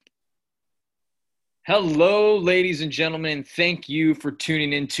Hello, ladies and gentlemen. Thank you for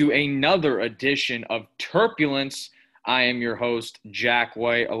tuning into another edition of Turbulence. I am your host, Jack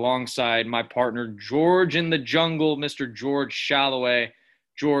White, alongside my partner, George in the Jungle, Mr. George Shalloway.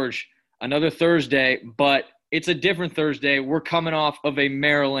 George, another Thursday, but it's a different Thursday. We're coming off of a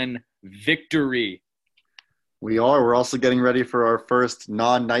Maryland victory. We are. We're also getting ready for our first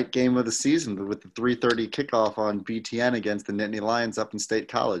non-night game of the season with the 3:30 kickoff on BTN against the Nittany Lions up in State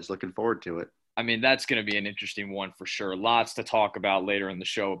College. Looking forward to it. I mean, that's going to be an interesting one for sure. Lots to talk about later in the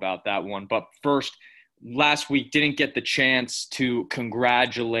show about that one. But first, last week didn't get the chance to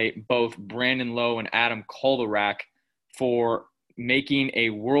congratulate both Brandon Lowe and Adam Kolarek for making a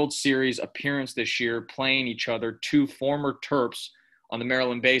World Series appearance this year, playing each other, two former Terps on the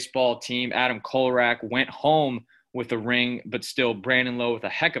Maryland baseball team. Adam Kolarek went home with a ring, but still Brandon Lowe with a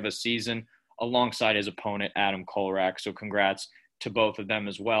heck of a season alongside his opponent, Adam Kolarek. So congrats to both of them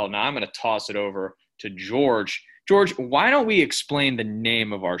as well. Now I'm going to toss it over to George. George, why don't we explain the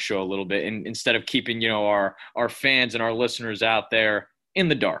name of our show a little bit instead of keeping, our fans and our listeners out there in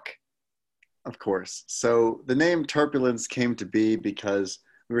the dark? Of course. So the name Turbulence came to be because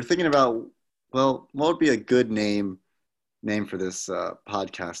we were thinking about, what would be a good name for this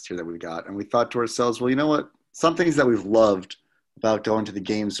podcast here that we got. And we thought to ourselves, well, you know what? Some things that we've loved about going to the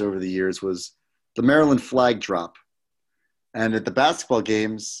games over the years was the Maryland flag drop. And at the basketball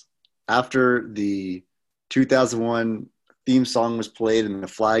games, after the 2001 theme song was played and the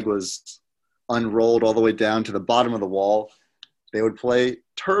flag was unrolled all the way down to the bottom of the wall, they would play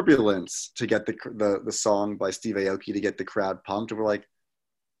Turbulence to get the song by Steve Aoki to get the crowd pumped. And we're like,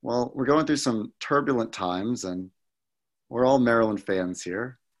 well, we're going through some turbulent times and we're all Maryland fans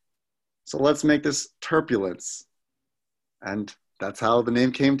here. So let's make this Turbulence. And that's how the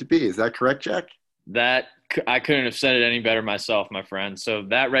name came to be. Is that correct, Jack? That I couldn't have said it any better myself, my friend. So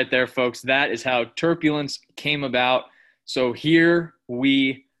that right there, folks, that is how Turbulence came about. So here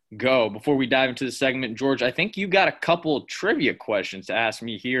we go. Before we dive into the segment, George, I think you got a couple of trivia questions to ask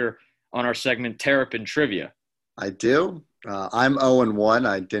me here on our segment, Terrapin Trivia. I do. I'm 0-1.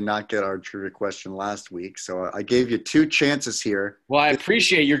 I did not get our trivia question last week, so I gave you two chances here. Well, I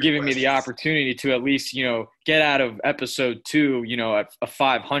appreciate you're giving me the opportunity to at least, get out of episode 2, at a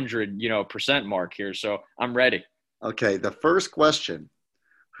 500%, mark here. So I'm ready. Okay, the first question.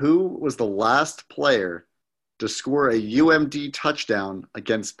 Who was the last player to score a UMD touchdown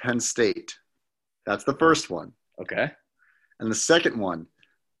against Penn State? That's the first one. Okay. And the second one,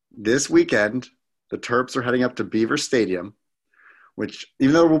 this weekend, the Terps are heading up to Beaver Stadium, which,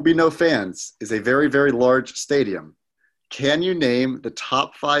 even though there will be no fans, is a very, very large stadium. Can you name the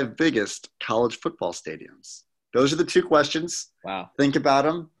top 5 biggest college football stadiums? Those are the two questions. Wow. Think about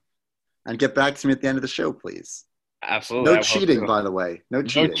them and get back to me at the end of the show, please. Absolutely. No cheating, by the way. No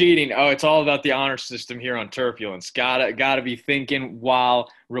cheating. No cheating. Oh, it's all about the honor system here on Turbulence. Gotta be thinking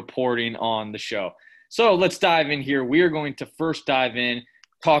while reporting on the show. So let's dive in here. We are going to first dive in,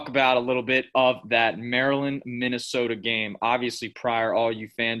 talk about a little bit of that Maryland-Minnesota game. Obviously, prior, all you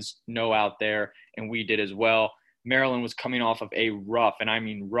fans know out there, and we did as well, Maryland was coming off of a rough, and I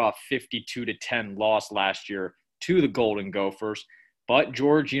mean rough, 52-10 loss last year to the Golden Gophers. But,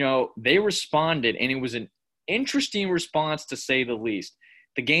 George, they responded, and it was an interesting response to say the least.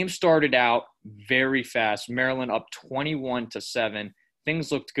 The game started out very fast. Maryland up 21-7.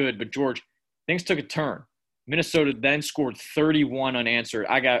 Things looked good, but, George, things took a turn. Minnesota then scored 31 unanswered.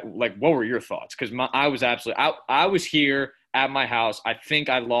 I got, what were your thoughts? Because I was here at my house. I think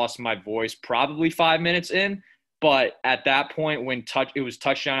I lost my voice probably 5 minutes in. But at that point, when it was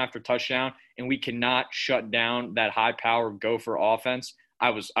touchdown after touchdown, and we cannot shut down that high-powered Gopher offense,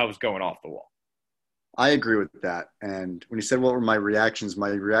 I was going off the wall. I agree with that. And when you said what were my reactions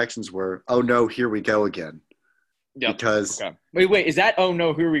were, oh, no, here we go again. Yep. Because okay. Wait, is that, oh,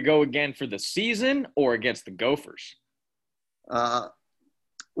 no, here we go again for the season or against the Gophers?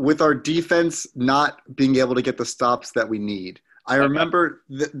 With our defense not being able to get the stops that we need. I remember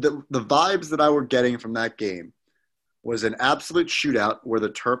the vibes that I were getting from that game was an absolute shootout where the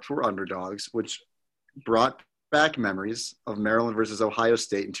Terps were underdogs, which brought back memories of Maryland versus Ohio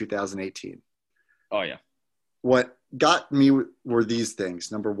State in 2018. Oh, yeah. What got me were these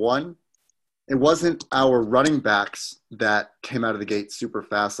things. Number one, it wasn't our running backs that came out of the gate super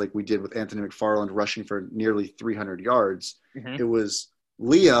fast like we did with Anthony McFarland rushing for nearly 300 yards. Mm-hmm. It was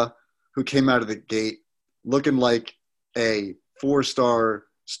Leah who came out of the gate looking like a 4-star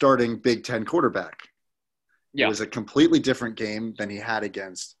starting Big Ten quarterback. Yeah. It was a completely different game than he had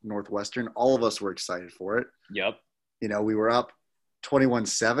against Northwestern. All of us were excited for it. Yep. We were up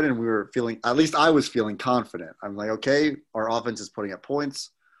 21-7 and we were feeling – at least I was feeling confident. I'm like, okay, our offense is putting up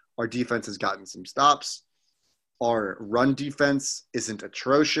points. Our defense has gotten some stops. Our run defense isn't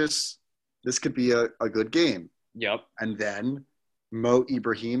atrocious. This could be a good game. Yep. And then Mo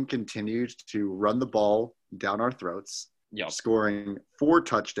Ibrahim continued to run the ball down our throats, scoring 4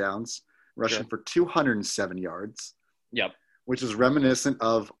 touchdowns, rushing for 207 yards. Yep. Which is reminiscent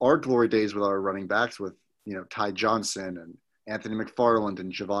of our glory days with our running backs with, Ty Johnson and Anthony McFarland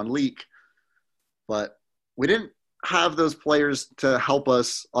and Javon Leake. But we didn't have those players to help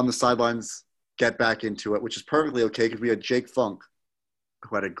us on the sidelines get back into it, which is perfectly okay because we had Jake Funk,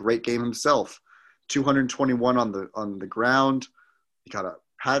 who had a great game himself, 221 on the ground. He got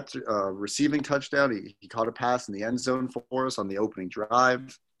a receiving touchdown. He caught a pass in the end zone for us on the opening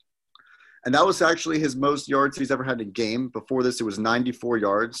drive. And that was actually his most yards he's ever had in a game. Before this, it was 94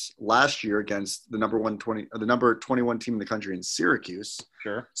 yards last year against the number 21 team in the country in Syracuse.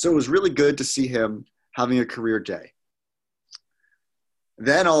 Sure. So it was really good to see him having a career day.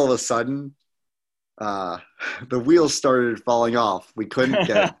 Then all of a sudden, the wheels started falling off. We couldn't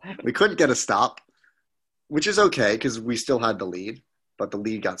get a stop, which is okay because we still had the lead, but the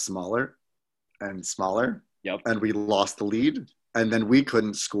lead got smaller and smaller. Yep. And we lost the lead, and then we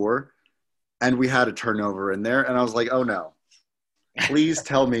couldn't score. And we had a turnover in there. And I was like, oh, no. Please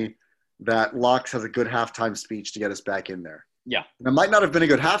tell me that Locks has a good halftime speech to get us back in there. Yeah. And it might not have been a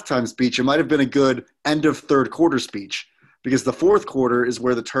good halftime speech. It might have been a good end of third quarter speech because the fourth quarter is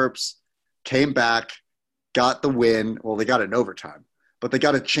where the Terps came back, got the win. Well, they got it in overtime. But they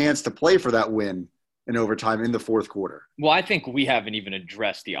got a chance to play for that win in overtime in the fourth quarter. Well, I think we haven't even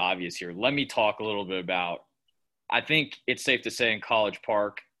addressed the obvious here. Let me talk a little bit about – I think it's safe to say in College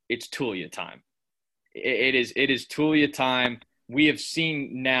Park – it's Taulia time. It is Taulia time. We have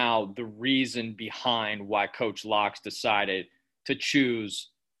seen now the reason behind why Coach Locks decided to choose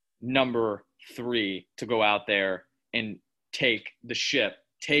number 3 to go out there and take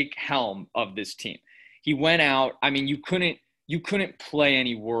helm of this team. He went out. I mean, you couldn't play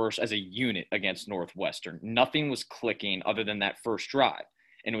any worse as a unit against Northwestern. Nothing was clicking other than that first drive.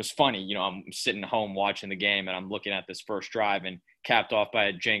 And it was funny, I'm sitting home watching the game and I'm looking at this first drive and capped off by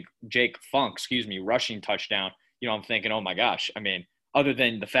a Jake Funk, rushing touchdown. I'm thinking, oh my gosh. I mean, other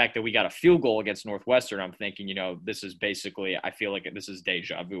than the fact that we got a field goal against Northwestern, I'm thinking, this is basically, I feel like this is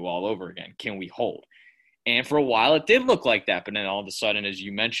deja vu all over again. Can we hold? And for a while it did look like that. But then all of a sudden, as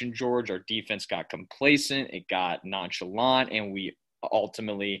you mentioned, George, our defense got complacent. It got nonchalant. And we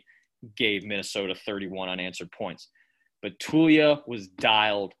ultimately gave Minnesota 31 unanswered points. But Taulia was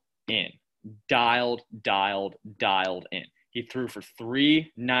dialed in. He threw for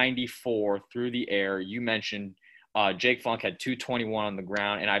 394 through the air. You mentioned Jake Funk had 221 on the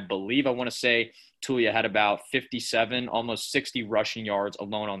ground. And I want to say Taulia had about 57, almost 60 rushing yards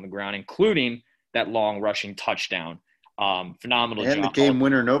alone on the ground, including that long rushing touchdown. Phenomenal job. And the game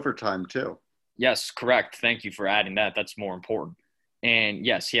winner in overtime, too. Yes, correct. Thank you for adding that. That's more important. And,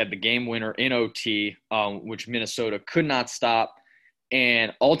 yes, he had the game winner in OT, which Minnesota could not stop.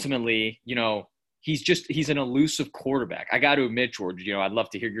 And ultimately, he's an elusive quarterback. I got to admit, George, I'd love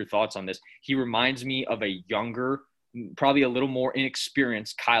to hear your thoughts on this. He reminds me of a younger, probably a little more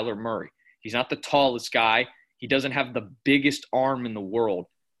inexperienced Kyler Murray. He's not the tallest guy. He doesn't have the biggest arm in the world,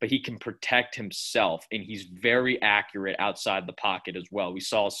 but he can protect himself, and he's very accurate outside the pocket as well. We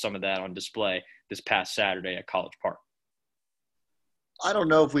saw some of that on display this past Saturday at College Park. I don't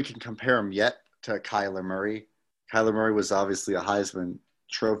know if we can compare him yet to Kyler Murray. Kyler Murray was obviously a Heisman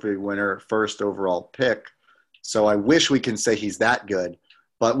Trophy winner, first overall pick. So I wish we can say he's that good.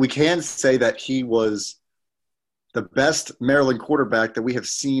 But we can say that he was the best Maryland quarterback that we have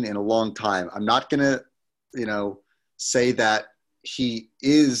seen in a long time. I'm not going to, say that he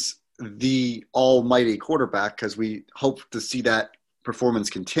is the almighty quarterback because we hope to see that performance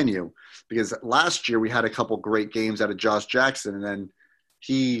continue. Because last year we had a couple great games out of Josh Jackson, and then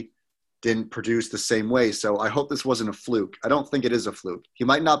he didn't produce the same way. So I hope this wasn't a fluke. I don't think it is a fluke. He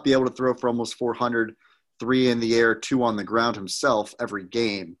might not be able to throw for almost 400, 3 in the air, 2 on the ground himself every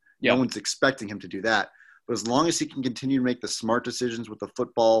game. Yep. No one's expecting him to do that. But as long as he can continue to make the smart decisions with the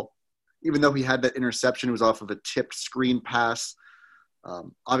football, even though he had that interception, it was off of a tipped screen pass.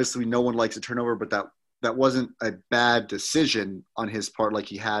 Obviously, no one likes a turnover, but that wasn't a bad decision on his part like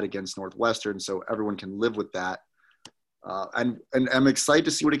he had against Northwestern, so everyone can live with that. And I'm excited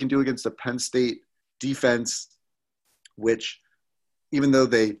to see what he can do against the Penn State defense, which even though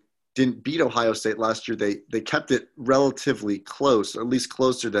they didn't beat Ohio State last year, they kept it relatively close, or at least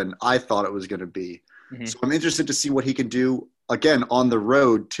closer than I thought it was going to be. Mm-hmm. So I'm interested to see what he can do, again, on the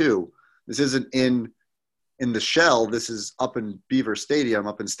road too. This isn't in the shell. This is up in Beaver Stadium,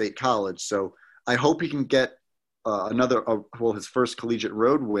 up in State College. So I hope he can get his first collegiate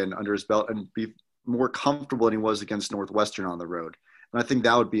road win under his belt and be more comfortable than he was against Northwestern on the road. And I think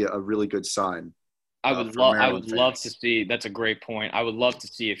that would be a really good sign for I Maryland would love to fans. see. That's a great point. I would love to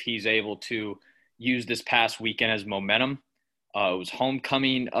see if he's able to use this past weekend as momentum. It was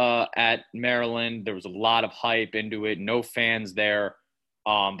homecoming at Maryland. There was a lot of hype into it. No fans there,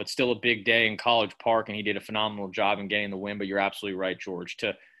 but still a big day in College Park, and he did a phenomenal job in getting the win. But you're absolutely right, George.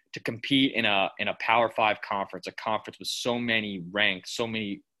 To compete in a Power Five conference, a conference with so many ranks, so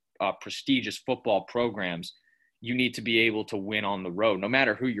many prestigious football programs, you need to be able to win on the road, no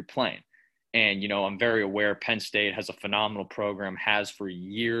matter who you're playing. And, I'm very aware Penn State has a phenomenal program, has for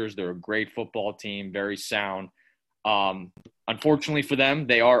years. They're a great football team, very sound. Unfortunately for them,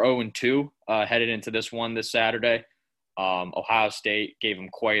 they are 0-2 headed into this one this Saturday. Ohio State gave them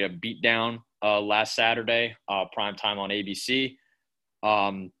quite a beatdown last Saturday, prime time on ABC.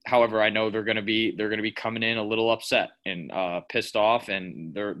 However, I know they're going to be coming in a little upset and pissed off,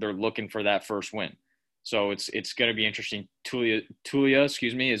 and they're looking for that first win. So it's going to be interesting.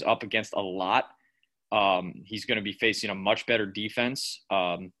 Tulia, is up against a lot. He's going to be facing a much better defense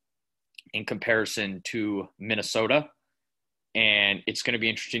in comparison to Minnesota, and it's going to be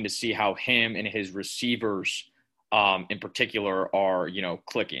interesting to see how him and his receivers, in particular, are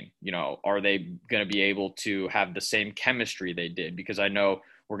clicking. Are they going to be able to have the same chemistry they did? Because I know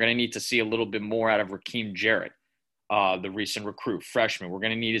we're going to need to see a little bit more out of Raheem Jarrett, the recent recruit, freshman. We're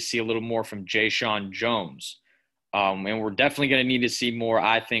going to need to see a little more from Jay-Sean Jones. And we're definitely going to need to see more,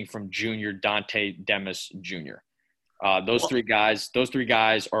 I think, from junior Dante Demas Jr. Those three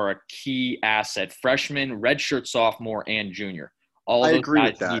guys are a key asset. Freshman, redshirt sophomore, and junior. All of I those agree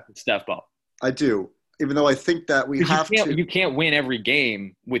guys with that. need to step up. I do. Even though I think that You can't win every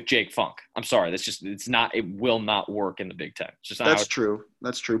game with Jake Funk. I'm sorry. It will not work in the Big Ten. It's just not That's true.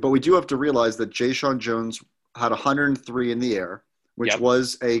 That's true. But we do have to realize that Jay-Sean Jones had 103 in the air, which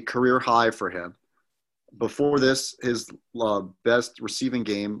was a career high for him. Before this, his best receiving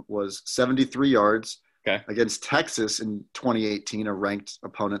game was 73 yards against Texas in 2018, a ranked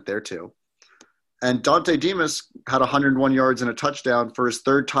opponent there too. And Dante Demas had 101 yards and a touchdown for his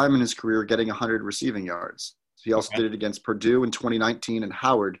third time in his career getting 100 receiving yards. He also did it against Purdue in 2019 and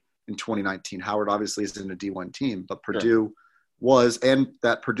Howard in 2019. Howard obviously is in a D1 team, but Purdue was, and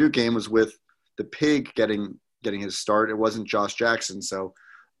that Purdue game was with the Pig getting his start. It wasn't Josh Jackson, so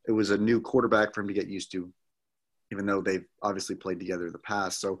it was a new quarterback for him to get used to, even though they've obviously played together in the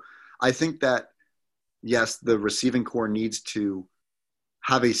past. So I think that, yes, the receiving core needs to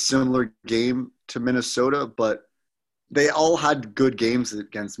have a similar game to Minnesota, but they all had good games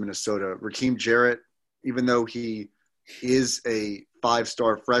against Minnesota. Raheem Jarrett, even though he is a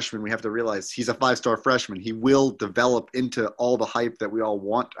five-star freshman, we have to realize he's a five-star freshman. He will develop into all the hype that we all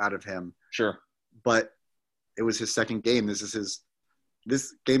want out of him. Sure. But it was his second game.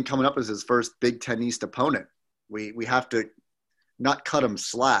 This game coming up is his first Big Ten East opponent. We have to not cut him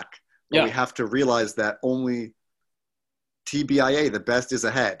slack, but we have to realize that only TBIA, the best is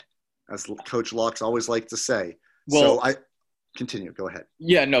ahead, as Coach Locks always likes to say. Well, so I continue. Go ahead.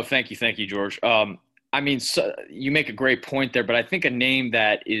 Yeah, no, thank you, George. You make a great point there, but I think a name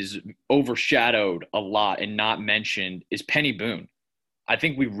that is overshadowed a lot and not mentioned is Penny Boone. I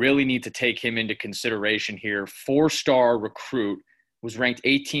think we really need to take him into consideration here. 4-star recruit, was ranked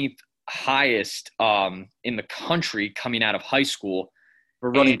 18th highest in the country coming out of high school.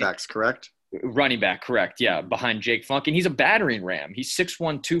 For running backs, correct? Running back, correct, yeah, behind Jake Funk. And he's a battering ram. He's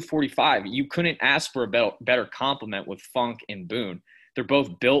 6'1", 245. You couldn't ask for a better compliment with Funk and Boone. They're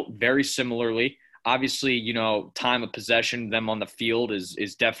both built very similarly. Obviously, time of possession, them on the field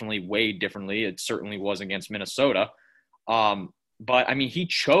is definitely weighed differently. It certainly was against Minnesota. But, he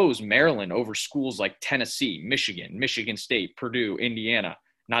chose Maryland over schools like Tennessee, Michigan, Michigan State, Purdue, Indiana.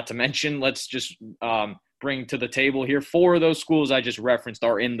 Not to mention, let's just bring to the table here, 4 of those schools I just referenced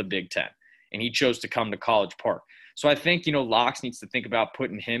are in the Big Ten. And he chose to come to College Park. So I think, Locks needs to think about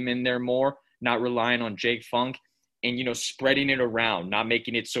putting him in there more, not relying on Jake Funk, and, spreading it around, not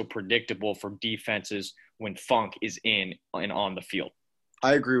making it so predictable for defenses when Funk is in and on the field.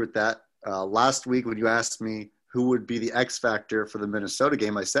 I agree with that. Last week when you asked me who would be the X factor for the Minnesota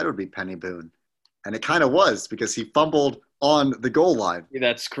game, I said it would be Penny Boone. And it kind of was, because he fumbled on the goal line. Yeah,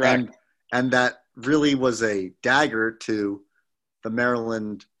 that's correct. And that really was a dagger to the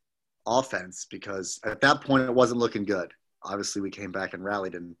Maryland offense, because at that point it wasn't looking good. Obviously we came back and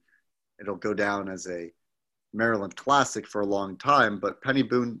rallied, and it'll go down as a Maryland classic for a long time, but Penny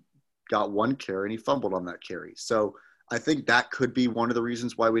Boone got 1 carry and he fumbled on that carry. So I think that could be one of the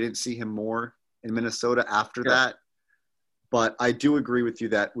reasons why we didn't see him more in Minnesota after that. But I do agree with you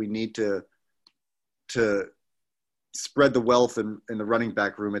that we need to spread the wealth in the running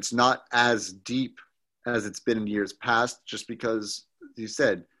back room. It's not as deep as it's been in years past, just because, as you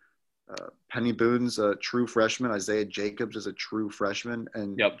said, Penny Boone's a true freshman. Isaiah Jacobs is a true freshman.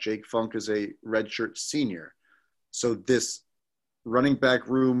 And Yep. Jake Funk is a redshirt senior. So this running back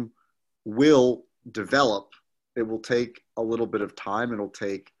room will develop. It will take a little bit of time. It'll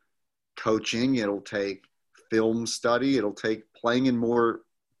take coaching. It'll take film study. It'll take playing in more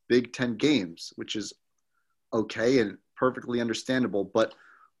Big Ten games, which is okay and perfectly understandable. But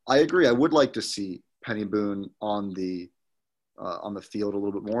I agree. I would like to see Penny Boone on the field a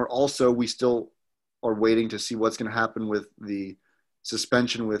little bit more. Also, we still are waiting to see what's going to happen with the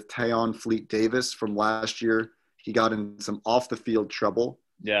suspension with Tayon Fleet Davis from last year. He got in some off the field trouble.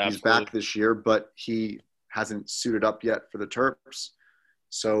 Yeah, he's absolutely. back this year, but he hasn't suited up yet for the Terps.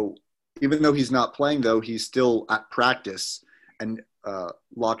 So even though he's not playing, though, he's still at practice. And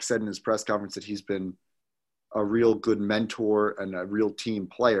Locke said in his press conference that he's been a real good mentor and a real team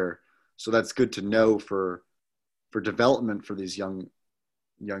player. So that's good to know for development for these young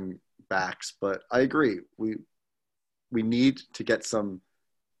backs. But I agree. We need to get some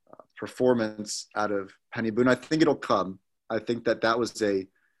performance out of Penny Boone. I think it'll come. I think that was a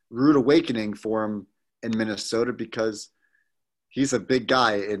rude awakening for him in Minnesota, because he's a big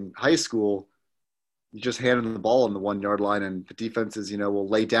guy in high school. You just hand him the ball on the 1 yard line, and the defenses, will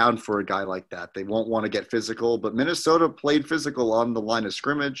lay down for a guy like that. They won't want to get physical, but Minnesota played physical on the line of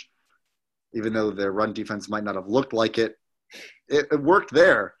scrimmage, even though their run defense might not have looked like it. It worked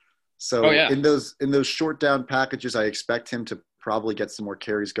there. So in those short down packages, I expect him to probably get some more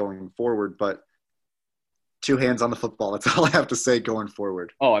carries going forward, but two hands on the football. That's all I have to say going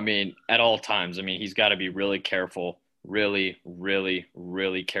forward. Oh, I mean, at all times. I mean, he's got to be really careful, really, really,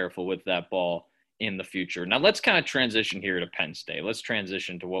 really careful with that ball in the future. Now, let's kind of transition here to Penn State. Let's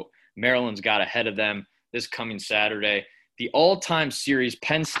transition to what Maryland's got ahead of them this coming Saturday. The all-time series,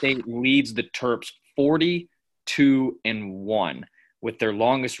 Penn State leads the Terps 42-1, with their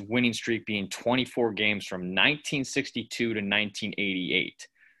longest winning streak being 24 games from 1962 to 1988.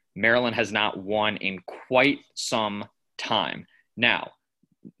 Maryland has not won in quite some time. Now,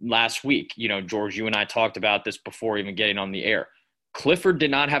 last week, George, you and I talked about this before even getting on the air. Clifford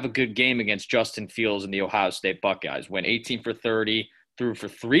did not have a good game against Justin Fields and the Ohio State Buckeyes. Went 18 for 30, threw for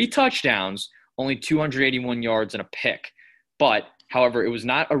 3 touchdowns, only 281 yards and a pick. But, however, it was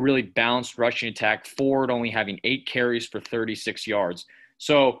not a really balanced rushing attack. Ford only having 8 carries for 36 yards.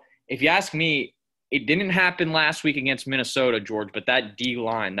 So, if you ask me, it didn't happen last week against Minnesota, George, but that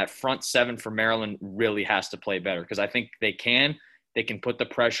D-line, that front 7 for Maryland really has to play better, because I think they can put the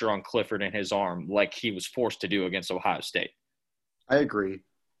pressure on Clifford and his arm like he was forced to do against Ohio State. I agree.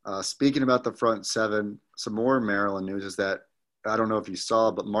 Speaking about the front 7, some more Maryland news is that, I don't know if you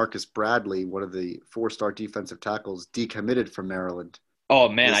saw, but Marcus Bradley, one of the 4-star defensive tackles, decommitted from Maryland. Oh,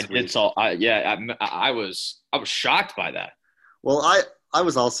 man, I did saw. I was shocked by that. Well, I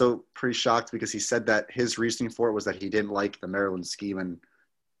was also pretty shocked, because he said that his reasoning for it was that he didn't like the Maryland scheme, and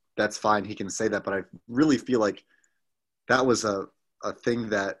that's fine. He can say that, but I really feel like that was a thing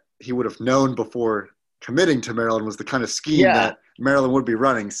that he would have known before committing to Maryland, was the kind of scheme that Maryland would be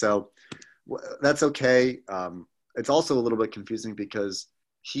running. So that's okay. It's also a little bit confusing because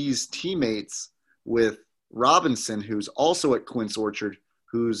he's teammates with Robinson, who's also at Quince Orchard,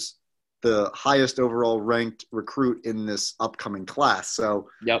 who's the highest overall ranked recruit in this upcoming class. So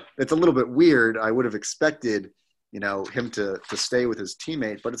It's a little bit weird. I would have expected, him to stay with his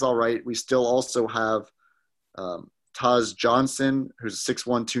teammate, but it's all right. We still also have Taz Johnson, who's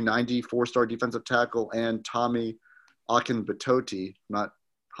 6'1", 290, 4-star defensive tackle, and Tommy Akinbatote. I'm not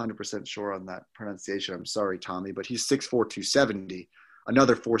 100% sure on that pronunciation. I'm sorry, Tommy, but he's 6'4", 270,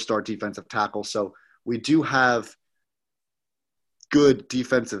 another 4-star defensive tackle. So we do have good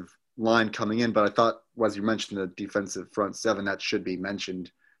defensive line coming in, but I thought, as you mentioned, the defensive front 7, that should be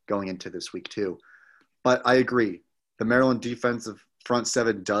mentioned going into this week too. But I agree. The Maryland defensive front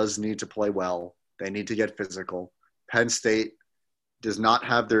 7 does need to play well. They need to get physical. Penn State does not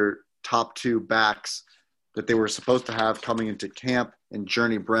have their top 2 backs that they were supposed to have coming into camp in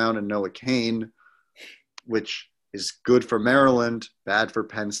Journey Brown and Noah Cain, which is good for Maryland, bad for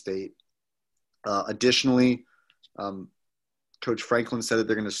Penn State. Additionally, Coach Franklin said that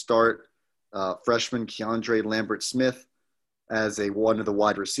they're going to start freshman Keandre Lambert-Smith as one of the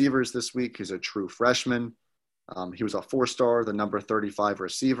wide receivers this week. He's a true freshman. He was a 4-star, the number 35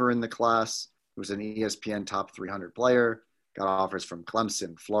 receiver in the class. He was an ESPN top 300 player. Got offers from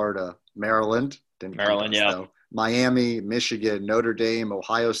Clemson, Florida, Maryland. Though. Miami, Michigan, Notre Dame,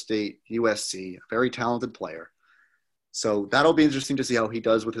 Ohio State, USC. Very talented player. So that'll be interesting to see how he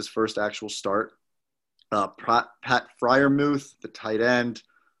does with his first actual start. Pat Fryermuth, the tight end,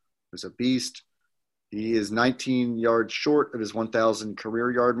 who's a beast. He is 19 yards short of his 1,000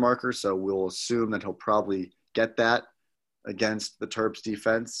 career yard marker, so we'll assume that he'll probably get that against the Terps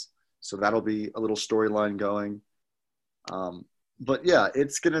defense. So that'll be a little storyline going. But yeah,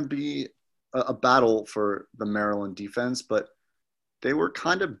 it's going to be a battle for the Maryland defense, but they were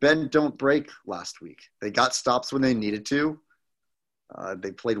kind of bend, don't break last week. They got stops when they needed to.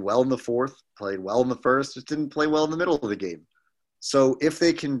 They played well in the fourth, played well in the first, just didn't play well in the middle of the game. So if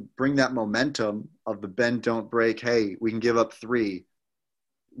they can bring that momentum of the bend, don't break, hey, we can give up 3.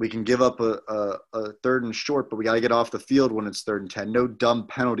 We can give up a third and short, but we got to get off the field when it's 3rd and 10. No dumb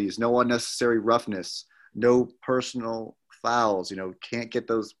penalties, no unnecessary roughness, no personal fouls, can't get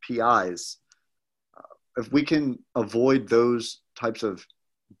those PIs. If we can avoid those types of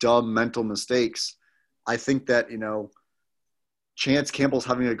dumb mental mistakes, I think that, Chance Campbell's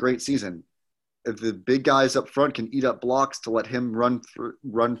having a great season. If the big guys up front can eat up blocks to let him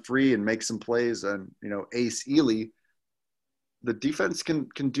run free and make some plays, and Ace Ely, the defense can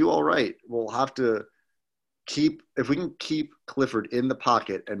do all right. We'll have to if we can keep Clifford in the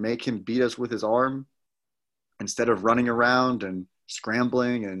pocket and make him beat us with his arm instead of running around and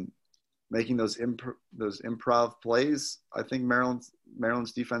scrambling and making those improv plays, I think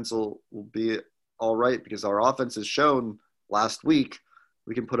Maryland's defense will be all right, because our offense has shown last week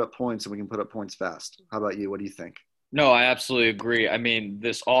we can put up points, and we can put up points fast. How about you? What do you think? No, I absolutely agree. I mean,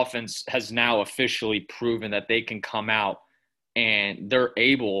 this offense has now officially proven that they can come out and they're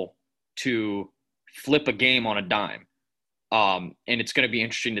able to flip a game on a dime. And it's going to be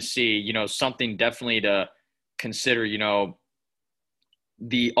interesting to see, something definitely to consider,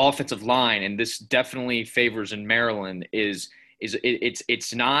 the offensive line, and this definitely favors in Maryland, it's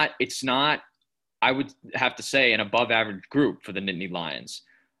not I would have to say an above average group for the Nittany Lions.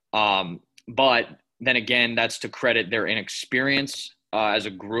 But then again, that's to credit their inexperience as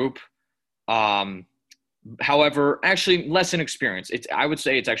a group. However, actually less inexperience. I would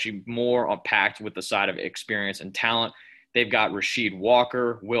say it's actually more packed with the side of experience and talent. They've got Rasheed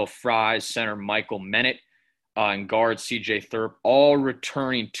Walker, Will Fries, center Michael Mennett, and guard CJ Thurp, all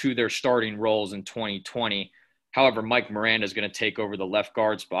returning to their starting roles in 2020. However, Mike Miranda is going to take over the left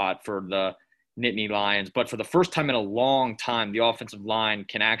guard spot for the Nittany Lions. But for the first time in a long time, the offensive line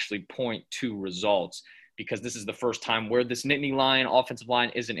can actually point to results, because this is the first time where this Nittany Lion offensive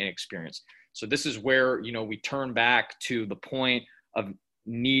line isn't inexperienced. So this is where, we turn back to the point of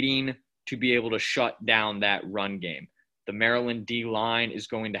needing to be able to shut down that run game. The Maryland D line is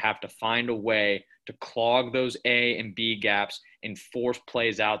going to have to find a way to clog those A and B gaps and force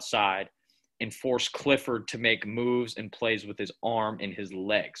plays outside and force Clifford to make moves and plays with his arm and his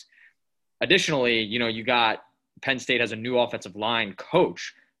legs. Additionally, you got Penn State has a new offensive line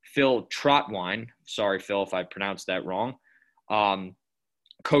coach, Phil Trotwine. Sorry, Phil, if I pronounced that wrong.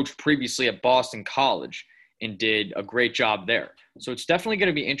 Coached previously at Boston College and did a great job there. So it's definitely going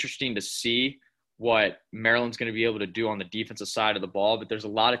to be interesting to see what Maryland's going to be able to do on the defensive side of the ball. But there's a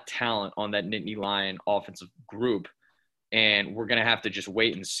lot of talent on that Nittany Lion offensive group, and we're going to have to just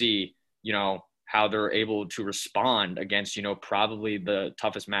wait and see, how they're able to respond against, probably the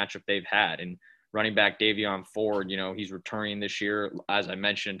toughest matchup they've had. And running back Davion Ford, he's returning this year. As I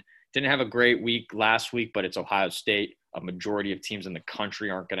mentioned, didn't have a great week last week, but it's Ohio State. A majority of teams in the country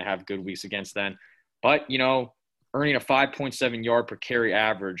aren't going to have good weeks against them. But, earning a 5.7 yard per carry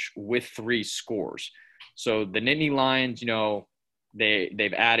average with 3 scores. So the Nittany Lions,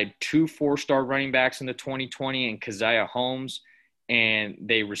 they've added 2 4-star running backs in the 2020 and Keziah Holmes, and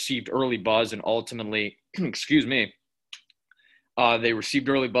they received early buzz and ultimately, they received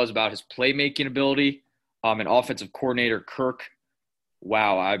early buzz about his playmaking ability. And offensive coordinator Kirk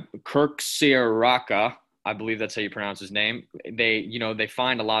Ciarrocca, I believe that's how you pronounce his name. They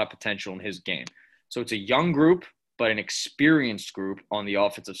find a lot of potential in his game. So it's a young group, but an experienced group on the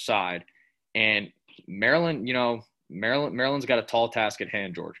offensive side. And Maryland's got a tall task at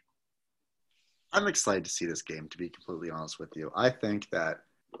hand, George. I'm excited to see this game, to be completely honest with you. I think that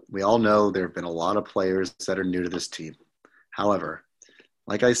we all know there have been a lot of players that are new to this team. However,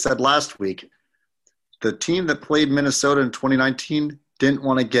 like I said last week, the team that played Minnesota in 2019 didn't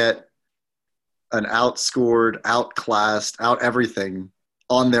want to get an outscored, outclassed, out everything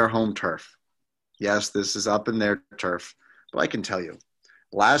on their home turf. Yes, this is up in their turf, but I can tell you,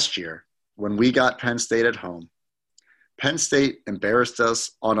 last year when we got Penn State at home, Penn State embarrassed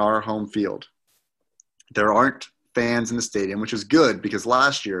us on our home field. There aren't fans in the stadium, which is good, because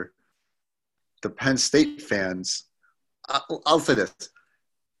last year the Penn State fans, I'll say this,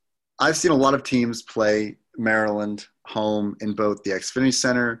 I've seen a lot of teams play Maryland home in both the Xfinity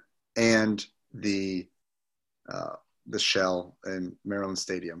Center and the the Shell and Maryland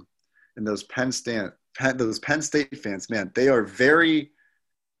Stadium. And those Penn State fans, man, they're very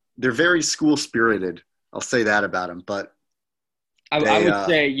school spirited. I'll say that about them. But I would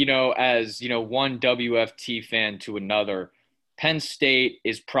say, as one WFT fan to another, Penn State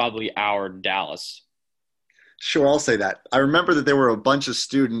is probably our Dallas. Sure, I'll say that. I remember that there were a bunch of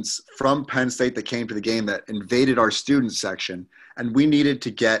students from Penn State that came to the game that invaded our student section, and we needed to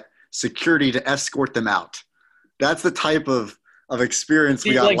get security to escort them out. That's the type of experience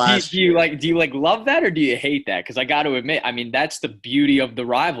we got last year. Do you love that, or do you hate that? Because I got to admit, I mean, that's the beauty of the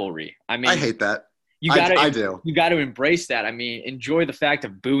rivalry. I mean, I hate that. I do. You got to embrace that. I mean, enjoy the fact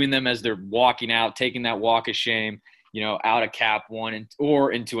of booing them as they're walking out, taking that walk of shame, out of Cap One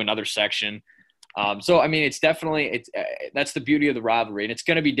or into another section. So, I mean, that's the beauty of the rivalry, and it's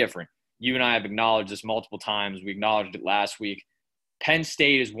going to be different. You and I have acknowledged this multiple times. We acknowledged it last week. Penn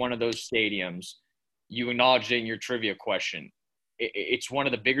State is one of those stadiums. You acknowledged it in your trivia question. It's one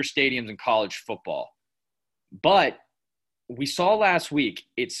of the bigger stadiums in college football. But we saw last week,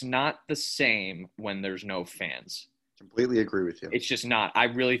 it's not the same when there's no fans. Completely agree with you. It's just not. I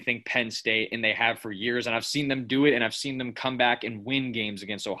really think Penn State, and they have for years, and I've seen them do it, and I've seen them come back and win games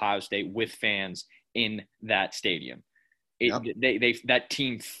against Ohio State with fans in that stadium. That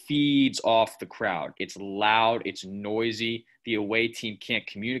team feeds off the crowd. It's loud. It's noisy. The away team can't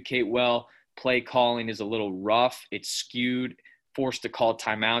communicate well. Play calling is a little rough. It's skewed. Forced to call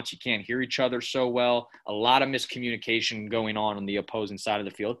timeouts. You can't hear each other so well. A lot of miscommunication going on the opposing side of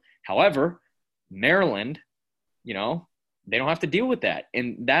the field. However, Maryland, they don't have to deal with that.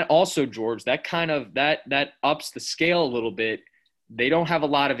 And that also, George, that ups the scale a little bit. They don't have a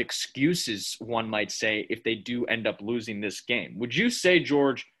lot of excuses, one might say, if they do end up losing this game. Would you say,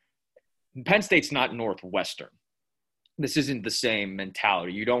 George, Penn State's not Northwestern? This isn't the same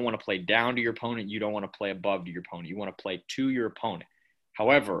mentality. You don't want to play down to your opponent. You don't want to play above to your opponent. You want to play to your opponent.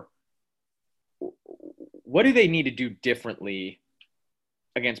 However, what do they need to do differently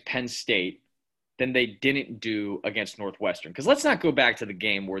against Penn State than they didn't do against Northwestern? Because let's not go back to the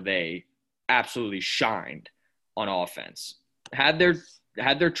game where they absolutely shined on offense. Had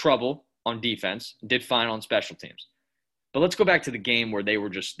their trouble on defense, did fine on special teams. But let's go back to the game where they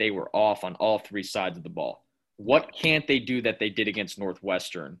were off on all three sides of the ball. What can't they do that they did against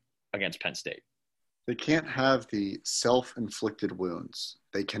Northwestern against Penn State? They can't have the self-inflicted wounds.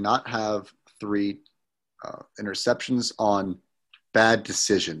 They cannot have 3 interceptions on bad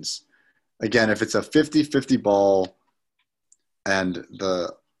decisions. Again, if it's a 50-50 ball and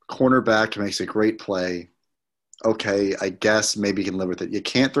the cornerback makes a great play, okay, I guess maybe you can live with it. You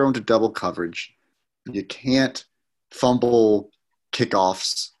can't throw into double coverage. You can't fumble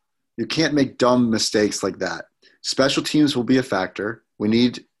kickoffs. You can't make dumb mistakes like that. Special teams will be a factor.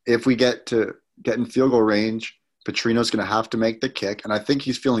 If we get in field goal range, Petrino's going to have to make the kick, and I think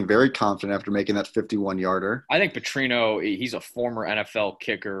he's feeling very confident after making that 51-yarder. I think Petrino, he's a former NFL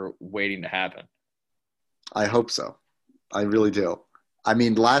kicker waiting to happen. I hope so. I really do. I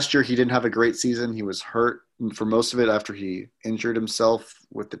mean, last year he didn't have a great season. He was hurt for most of it after he injured himself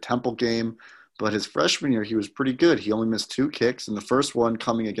with the Temple game. But his freshman year, he was pretty good. He only missed 2 kicks, and the first one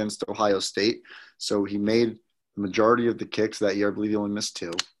coming against Ohio State. So he made the majority of the kicks that year. I believe he only missed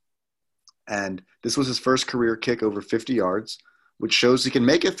 2. And this was his first career kick over 50 yards, which shows he can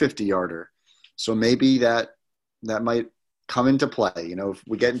make a 50-yarder. So maybe that might come into play. If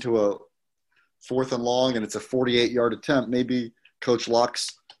we get into a 4th and long and it's a 48-yard attempt, maybe Coach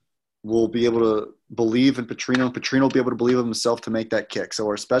Lux will be able to believe in Petrino, and Petrino will be able to believe in himself to make that kick. So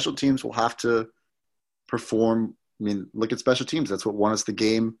our special teams will have to perform. I mean, look at special teams. That's what won us the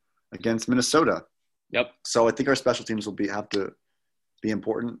game against Minnesota. Yep. So I think our special teams will have to be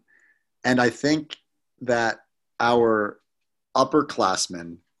important. And I think that our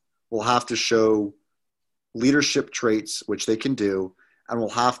upperclassmen will have to show leadership traits, which they can do, and we'll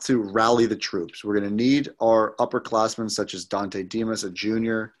have to rally the troops. We're going to need our upperclassmen such as Dante Demas, a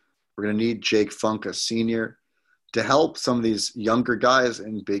junior. We're going to need Jake Funk, a senior, to help some of these younger guys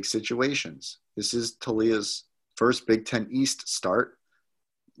in big situations. This is Taulia's first Big Ten East start.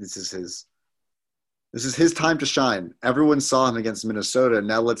 This is his time to shine. Everyone saw him against Minnesota.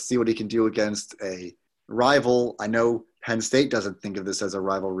 Now let's see what he can do against a rival. I know Penn State doesn't think of this as a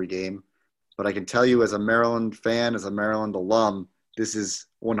rivalry game, but I can tell you as a Maryland fan, as a Maryland alum, this is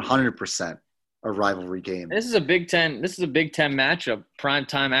 100% a rivalry game. This is a Big Ten matchup,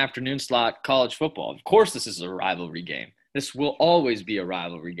 primetime afternoon slot college football. Of course this is a rivalry game. This will always be a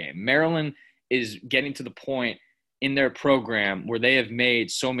rivalry game. Maryland is getting to the point in their program where they have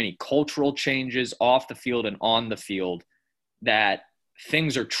made so many cultural changes off the field and on the field that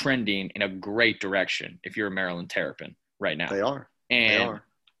things are trending in a great direction if you're a Maryland Terrapin right now. They are. And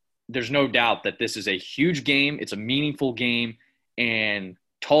there's no doubt that this is a huge game. It's a meaningful game, and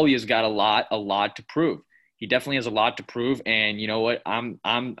Tully's got a lot to prove. He definitely has a lot to prove, and you know what? I'm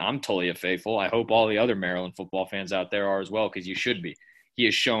Tully faithful. I hope all the other Maryland football fans out there are as well, because you should be. He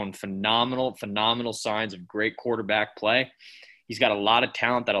has shown phenomenal signs of great quarterback play. He's got a lot of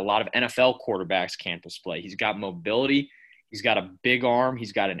talent that a lot of NFL quarterbacks can't display. He's got mobility. He's got a big arm.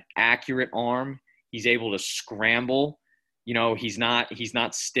 He's got an accurate arm. He's able to scramble. You know, he's not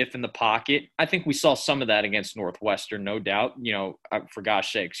stiff in the pocket. I think we saw some of that against Northwestern, no doubt. You know, for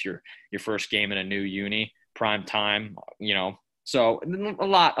gosh sakes, your first game in a new uni, prime time, you know. So a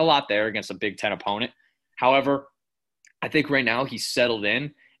lot there against a Big Ten opponent. However, I think right now he's settled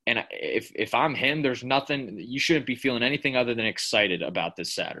in. And if I'm him, there's nothing – you shouldn't be feeling anything other than excited about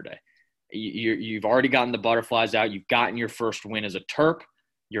this Saturday. You've already gotten the butterflies out. You've gotten your first win as a Terp.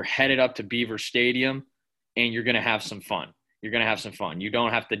 You're headed up to Beaver Stadium, and you're going to have some fun. You're going to have some fun. You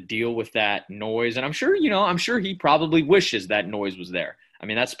don't have to deal with that noise. And I'm sure he probably wishes that noise was there. I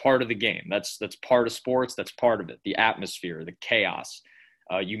mean, that's part of the game. That's part of sports. That's part of it, the atmosphere, the chaos.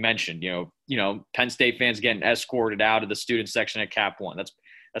 You mentioned, Penn State fans getting escorted out of the student section at Cap One.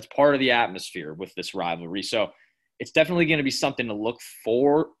 That's part of the atmosphere with this rivalry. So it's definitely going to be something to look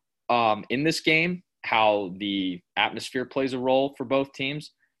for in this game, how the atmosphere plays a role for both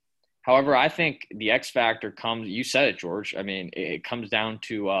teams. However, I think the X factor comes – you said it, George. I mean, it comes down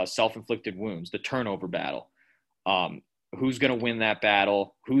to self-inflicted wounds, the turnover battle. Who's going to win that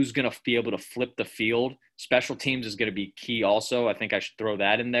battle? Who's going to be able to flip the field? Special teams is going to be key also. I think I should throw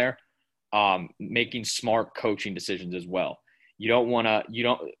that in there. Making smart coaching decisions as well.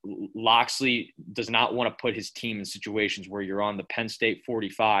 Loxley does not want to put his team in situations where you're on the Penn State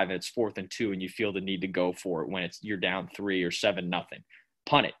 45 and it's 4th and 2 and you feel the need to go for it when you're down 3 or 7-0.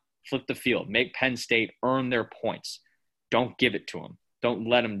 Punt it, flip the field, make Penn State earn their points. Don't give it to them. Don't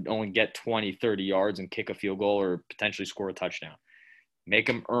let them only get 20, 30 yards and kick a field goal or potentially score a touchdown. Make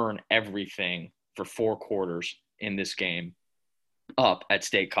them earn everything for 4 quarters in this game up at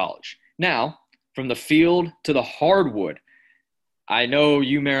State College. Now, from the field to the hardwood, I know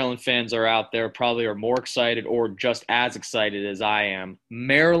you Maryland fans are out there probably are more excited or just as excited as I am.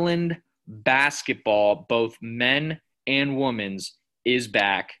 Maryland basketball, both men and women's, is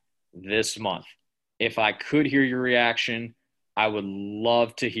back this month. If I could hear your reaction, I would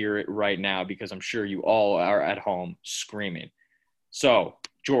love to hear it right now because I'm sure you all are at home screaming. So,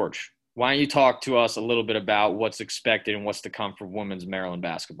 George, why don't you talk to us a little bit about what's expected and what's to come for women's Maryland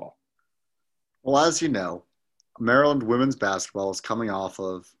basketball? Well, as you know, Maryland women's basketball is coming off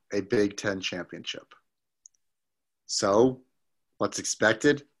of a Big Ten championship. So, what's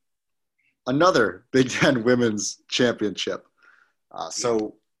expected? Another Big Ten women's championship.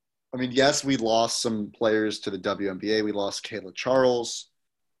 Yes, we lost some players to the WNBA. We lost Kayla Charles.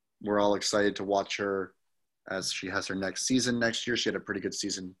 We're all excited to watch her as she has her next season next year. She had a pretty good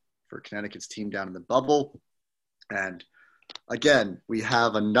season for Connecticut's team down in the bubble. And again, we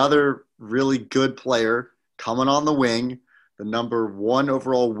have another really good player coming on the wing, the number 1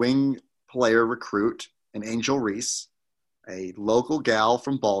 overall wing player recruit, an Angel Reese, a local gal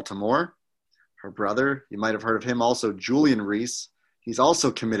from Baltimore. Her brother, you might have heard of him also, Julian Reese. He's also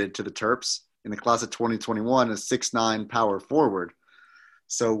committed to the Terps in the class of 2021 as 6'9" power forward.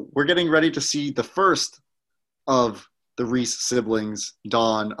 So we're getting ready to see the first of the Reese siblings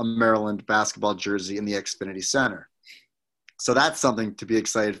don a Maryland basketball jersey in the Xfinity Center. So that's something to be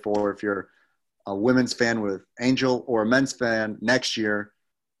excited for if you're a women's fan with Angel or a men's fan next year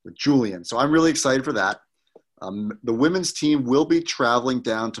with Julian. So I'm really excited for that. The women's team will be traveling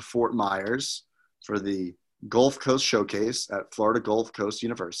down to Fort Myers for the Gulf Coast Showcase at Florida Gulf Coast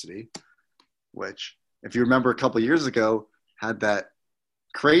University, which, if you remember a couple of years ago, had that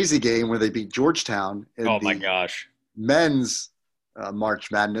crazy game where they beat Georgetown in men's March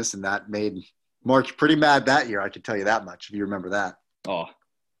Madness, and that made March pretty mad that year. I can tell you that much if you remember that. Oh.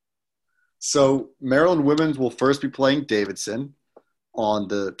 So Maryland women's will first be playing Davidson on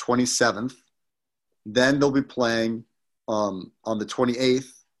the 27th. Then they'll be playing on the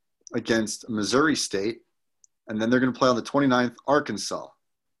 28th against Missouri State. And then they're going to play on the 29th, Arkansas.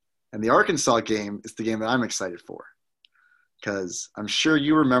 And the Arkansas game is the game that I'm excited for because I'm sure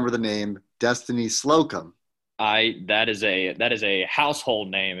you remember the name Destiny Slocum. That is a household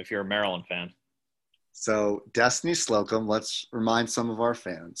name if you're a Maryland fan. So Destiny Slocum, let's remind some of our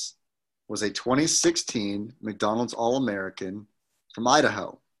fans, was a 2016 McDonald's All-American from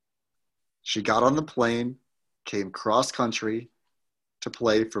Idaho. She got on the plane, came cross-country to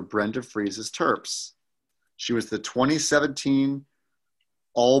play for Brenda Frese's Terps. She was the 2017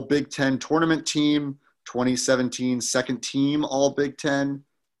 All Big Ten tournament team, 2017 second team All Big Ten,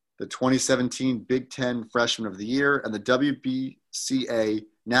 the 2017 Big Ten Freshman of the Year, and the WBCA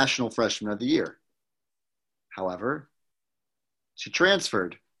National Freshman of the Year. However, she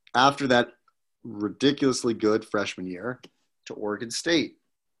transferred after that ridiculously good freshman year to Oregon State.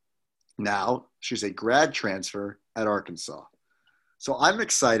 Now she's a grad transfer at Arkansas. So I'm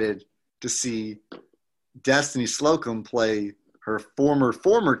excited to see Destiny Slocum play her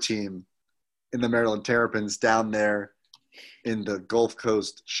former team in the Maryland Terrapins down there in the Gulf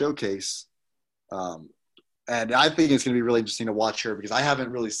Coast Showcase. And I think it's going to be really interesting to watch her because I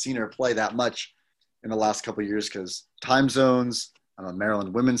haven't really seen her play that much in the last couple of years because time zones. I'm a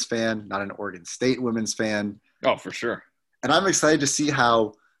Maryland women's fan, not an Oregon State women's fan. Oh, for sure. And I'm excited to see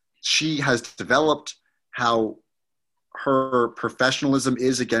how she has developed, how her professionalism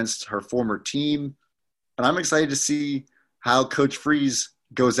is against her former team. And I'm excited to see how Coach Freeze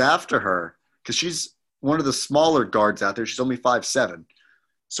goes after her because she's one of the smaller guards out there. She's only 5'7".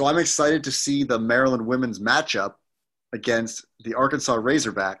 So I'm excited to see the Maryland women's matchup against the Arkansas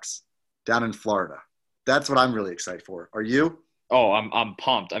Razorbacks down in Florida. That's what I'm really excited for. Are you? Oh, I'm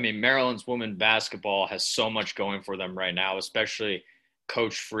pumped. I mean, Maryland's women basketball has so much going for them right now, especially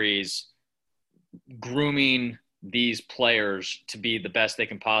Coach Freeze grooming these players to be the best they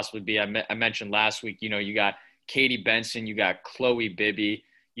can possibly be. I mentioned last week, you got Katie Benson, you got Chloe Bibby,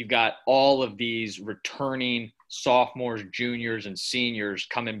 you've got all of these returning sophomores, juniors, and seniors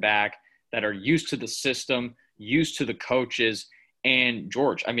coming back that are used to the system, used to the coaches. And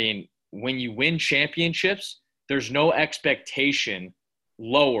George, I mean, when you win championships, there's no expectation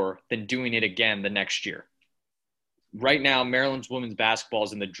lower than doing it again the next year. Right now, Maryland's women's basketball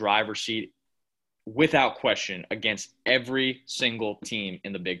is in the driver's seat without question against every single team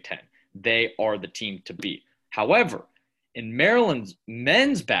in the Big Ten. They are the team to beat. However, in Maryland's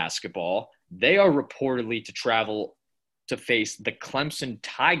men's basketball, they are reportedly to travel to face the Clemson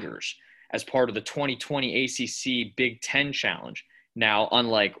Tigers as part of the 2020 ACC Big Ten Challenge. Now,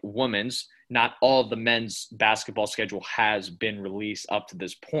 unlike women's, not all of the men's basketball schedule has been released up to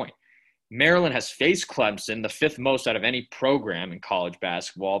this point. Maryland has faced Clemson, the fifth most out of any program in college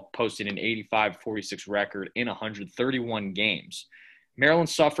basketball, posting an 85-46 record in 131 games. Maryland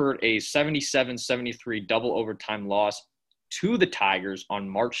suffered a 77-73 double overtime loss to the Tigers on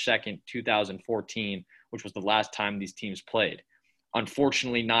March 2nd, 2014, which was the last time these teams played.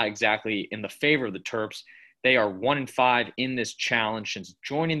 Unfortunately, not exactly in the favor of the Terps. They are 1-5 in this challenge since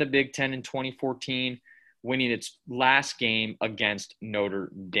joining the Big Ten in 2014, winning its last game against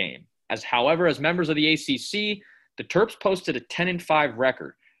Notre Dame. However, as members of the ACC, the Terps posted a 10-5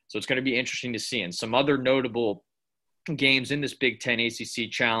 record, so it's going to be interesting to see. And some other notable games in this Big Ten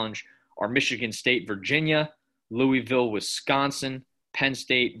ACC challenge are Michigan State, Virginia, Louisville, Wisconsin, Penn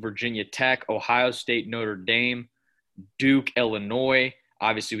State, Virginia Tech, Ohio State, Notre Dame, Duke, Illinois.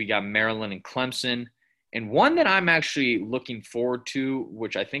 Obviously, we got Maryland and Clemson. And one that I'm actually looking forward to,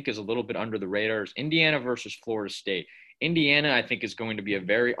 which I think is a little bit under the radar, is Indiana versus Florida State. Indiana, I think, is going to be a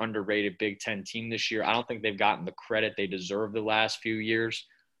very underrated Big Ten team this year. I don't think they've gotten the credit they deserve the last few years.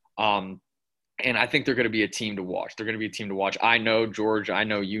 And I think they're going to be a team to watch. They're going to be a team to watch. I know, George, I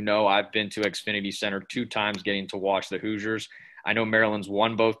know you know, I've been to Xfinity Center 2 times getting to watch the Hoosiers. I know Maryland's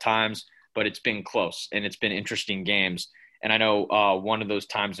won both times, but it's been close, and it's been interesting games. And I know one of those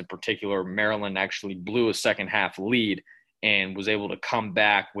times in particular, Maryland actually blew a second-half lead and was able to come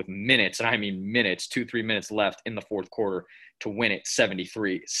back with minutes, and I mean minutes, 2-3 minutes left in the fourth quarter to win it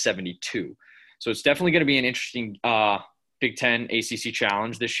 73-72. So it's definitely going to be an interesting Big Ten ACC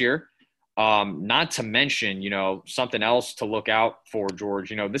challenge this year. Not to mention, something else to look out for,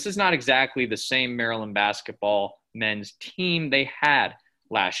 George. This is not exactly the same Maryland basketball men's team they had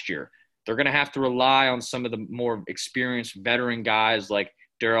last year. They're going to have to rely on some of the more experienced veteran guys like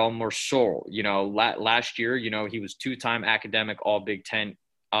Darrell Morsell. Last year, he was 2-time academic All-Big Ten.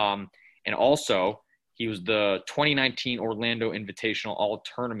 And also, he was the 2019 Orlando Invitational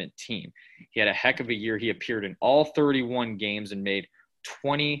All-Tournament team. He had a heck of a year. He appeared in all 31 games and made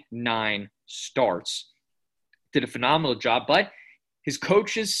 29 starts. Did a phenomenal job. But his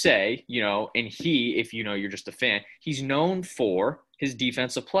coaches say, and he, if you're just a fan, he's known for his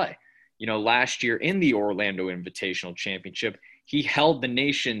defensive play. Last year in the Orlando Invitational Championship, he held the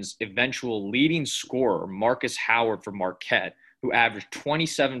nation's eventual leading scorer, Marcus Howard for Marquette, who averaged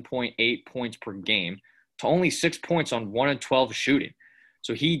 27.8 points per game to only 6 points on 1 of 12 shooting.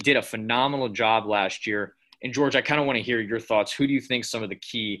 So he did a phenomenal job last year. And George, I kind of want to hear your thoughts. Who do you think some of the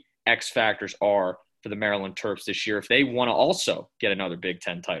key X factors are for the Maryland Terps this year if they want to also get another Big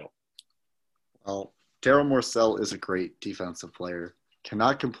Ten title? Well, Darrell Morsell is a great defensive player.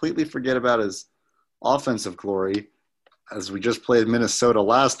 cannot completely forget about his offensive glory. As we just played Minnesota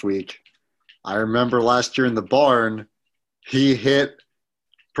last week, I remember last year in the barn, he hit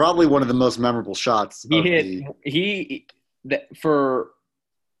probably one of the most memorable shots He for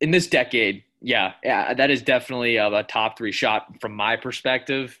in this decade. Yeah, that is definitely a top 3 shot from my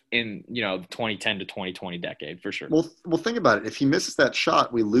perspective in, the 2010 to 2020 decade for sure. Well, think about it. If he misses that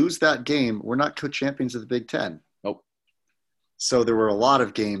shot, we lose that game. We're not co-champions of the Big Ten. Nope. So there were a lot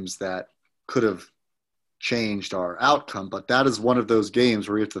of games that could have changed our outcome, but that is one of those games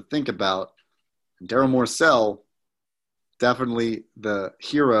where you have to think about Darryl Morsell, definitely the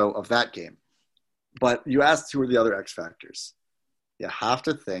hero of that game. But you asked who are the other X factors. You have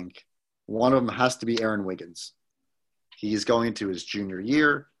to think one of them has to be Aaron Wiggins. He's going into his junior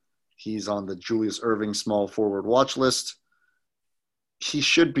year. He's on the Julius Erving small forward watch list. He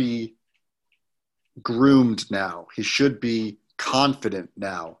should be groomed now. He should be confident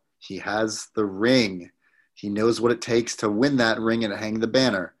now. He has the ring. He knows what it takes to win that ring and hang the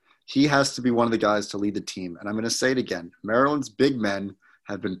banner. He has to be one of the guys to lead the team. And I'm going to say it again. Maryland's big men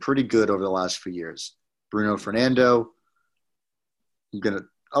have been pretty good over the last few years. Bruno Fernando.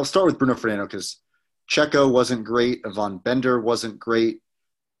 I'll start with Bruno Fernando because Checo wasn't great. Yvonne Bender wasn't great.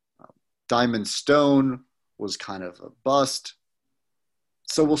 Diamond Stone was kind of a bust.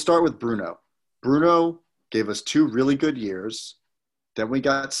 So we'll start with Bruno. Bruno gave us 2 really good years. Then we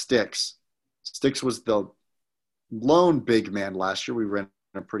got Sticks. Sticks was the lone big man last year. We ran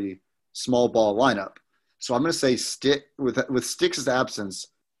a pretty small ball lineup. So I'm going to say with Sticks' absence,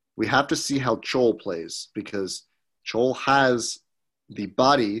 we have to see how Chol plays because Chol has the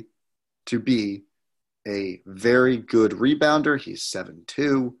body to be a very good rebounder. He's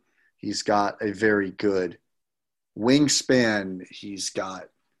 7'2". He's got a very good wingspan. He's got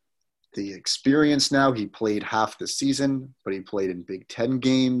the experience now. He played half the season, but he played in Big Ten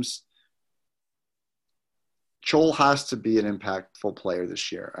games. Chol has to be an impactful player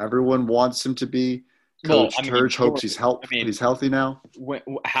this year. Everyone wants him to be. Coach Turge hopes he's healthy now.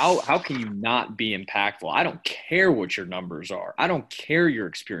 How can you not be impactful? I don't care what your numbers are. I don't care your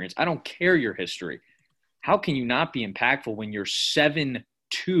experience. I don't care your history. How can you not be impactful when you're 7'2"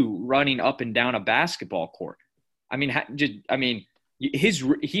 running up and down a basketball court?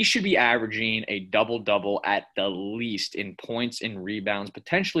 He should be averaging a double-double at the least in points and rebounds,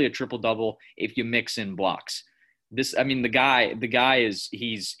 potentially a triple-double if you mix in blocks. The guy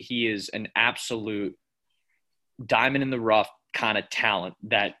is an absolute diamond in the rough kind of talent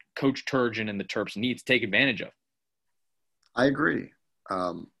that Coach Turgeon and the Terps need to take advantage of. I agree.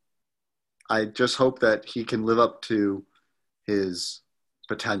 I just hope that he can live up to his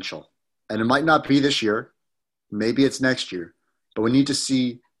potential. And it might not be this year. Maybe it's next year. But we need to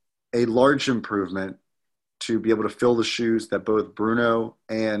see a large improvement to be able to fill the shoes that both Bruno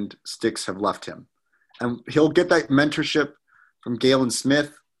and Sticks have left him. And he'll get that mentorship from Galen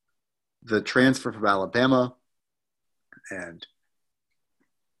Smith, the transfer from Alabama, and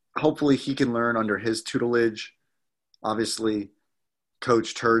hopefully he can learn under his tutelage. Obviously,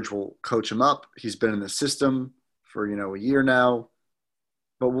 Coach Turge will coach him up. He's been in the system for, a year now,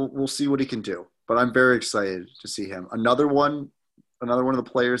 but we'll see what he can do. But I'm very excited to see him. Another one of the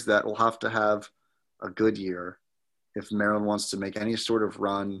players that will have to have a good year if Maryland wants to make any sort of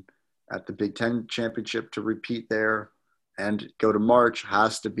run at the Big Ten championship to repeat there and go to March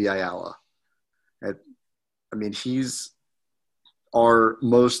has to be Ayala. He's our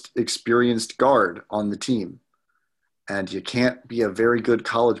most experienced guard on the team. And you can't be a very good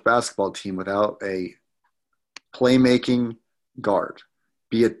college basketball team without a playmaking guard.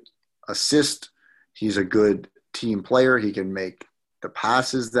 Be it assist, he's a good team player. He can make the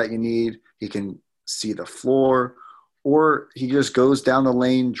passes that you need. He can see the floor. Or he just goes down the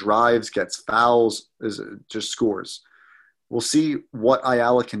lane, drives, gets fouls, just scores. We'll see what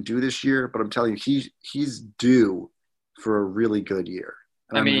Ayala can do this year, but I'm telling you, he's due for a really good year.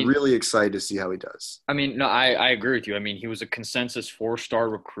 And I'm really excited to see how he does. I agree with you. He was a consensus 4-star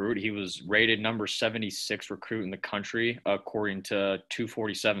recruit. He was rated number 76 recruit in the country, according to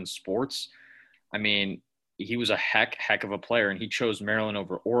 247 Sports. He was a heck of a player, and he chose Maryland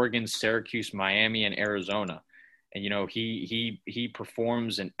over Oregon, Syracuse, Miami, and Arizona. And, he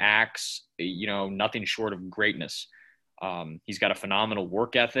performs and acts, nothing short of greatness. He's got a phenomenal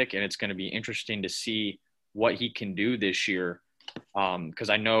work ethic, and it's going to be interesting to see what he can do this year. Because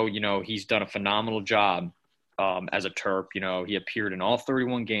I know, he's done a phenomenal job as a Terp. He appeared in all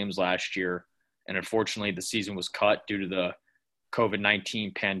 31 games last year, and unfortunately the season was cut due to the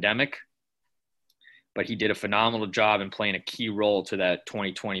COVID-19 pandemic. But he did a phenomenal job in playing a key role to that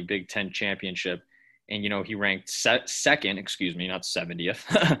 2020 Big Ten championship. And, he ranked second, excuse me, not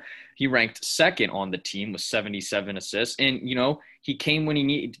 70th. He ranked second on the team with 77 assists. And, he came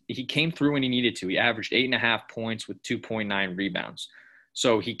through when he needed to. He averaged 8.5 points with 2.9 rebounds.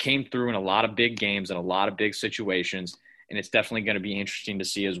 So he came through in a lot of big games and a lot of big situations. And it's definitely going to be interesting to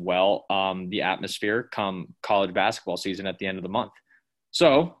see as well the atmosphere come college basketball season at the end of the month.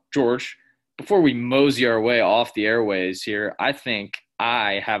 So, George, before we mosey our way off the airways here, I think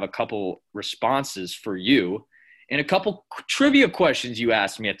I have a couple responses for you and a couple trivia questions you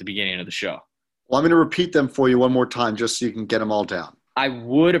asked me at the beginning of the show. Well, I'm going to repeat them for you one more time just so you can get them all down. I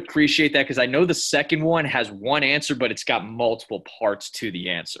would appreciate that because I know the second one has one answer, but it's got multiple parts to the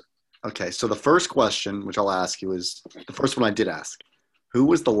answer. Okay, so the first question, which I'll ask you, is the first one I did ask. Who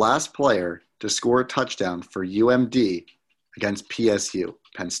was the last player to score a touchdown for UMD against PSU,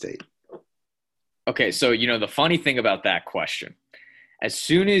 Penn State? Okay, so, the funny thing about that question, as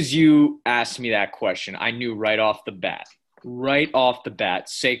soon as you asked me that question, I knew right off the bat,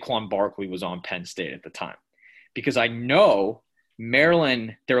 Saquon Barkley was on Penn State at the time. Because I know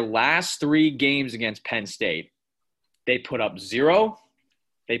Maryland, their last 3 games against Penn State, they put up 0,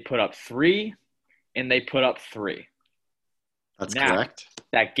 they put up 3, and they put up 3. That's correct.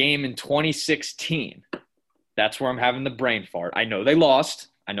 That game in 2016, that's where I'm having the brain fart. I know they lost.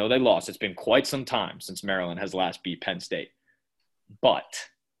 It's been quite some time since Maryland has last beat Penn State. But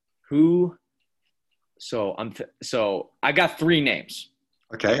who – so I got 3 names.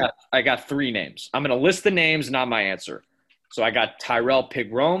 Okay. I got 3 names. I'm going to list the names, not my answer. So I got Tyrell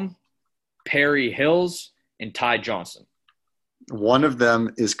Pigrome, Perry Hills, and Ty Johnson. One of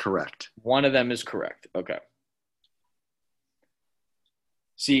them is correct. Okay.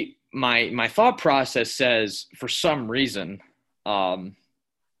 See, my thought process says for some reason, I'll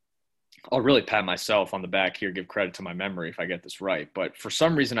really pat myself on the back here, give credit to my memory if I get this right. But for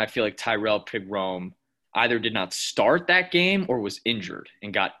some reason, I feel like Tyrell Pigrome either did not start that game or was injured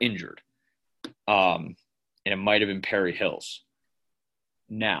and got injured. And it might have been Perry Hills.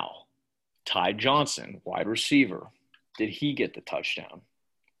 Now, Ty Johnson, wide receiver, did he get the touchdown?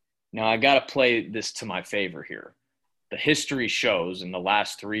 Now, I got to play this to my favor here. The history shows in the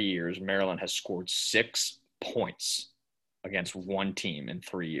last 3 years, Maryland has scored 6 points against one team in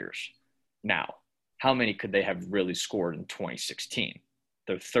 3 years. Now, how many could they have really scored in 2016,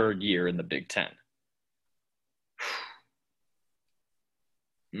 their 3rd year in the Big Ten?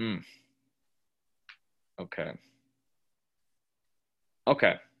 Okay.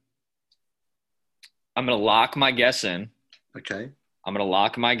 I'm going to lock my guess in. Okay. I'm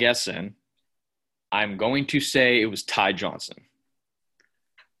going to say it was Ty Johnson.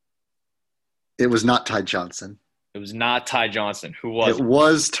 It was not Ty Johnson. It was not Ty Johnson. Who was it? It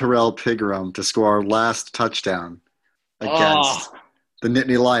was Tyrell Pigrome to score our last touchdown against the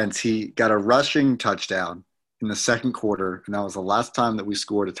Nittany Lions. He got a rushing touchdown in the second quarter, and that was the last time that we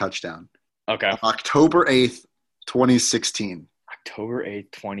scored a touchdown. Okay. October 8th, 2016. October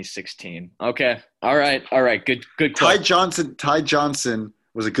 8th, 2016. Okay. All right. Good question. Ty Johnson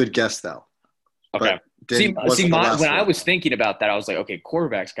was a good guess, though. Okay. When I was thinking about that, I was like, okay,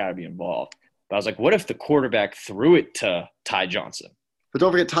 quarterback's got to be involved. But I was like, what if the quarterback threw it to Ty Johnson? But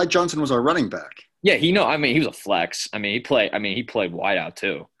don't forget, Ty Johnson was our running back. Yeah, he was a flex. He played wideout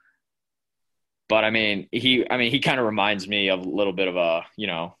too. But he kind of reminds me of a little bit of a,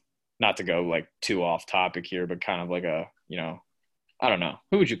 not to go like too off topic here, but kind of like a, I don't know.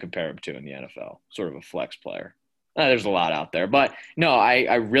 Who would you compare him to in the NFL? Sort of a flex player. There's a lot out there, but no,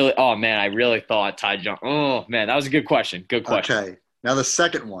 I really thought Ty Johnson. Oh man, that was a good question. Okay. Now the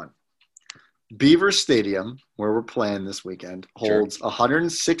second one. Beaver Stadium, where we're playing this weekend, holds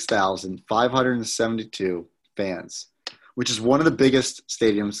 106,572 fans, which is one of the biggest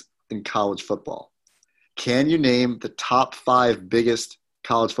stadiums in college football. Can you name the top 5 biggest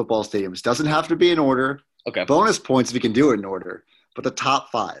college football stadiums? Doesn't have to be in order. Okay. Bonus points if you can do it in order, but the top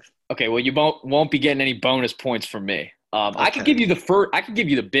 5. Okay. Well, you won't be getting any bonus points from me. Okay. I could give you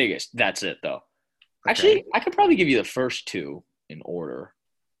the biggest. That's it, though. Okay. Actually, I could probably give you the first 2 in order.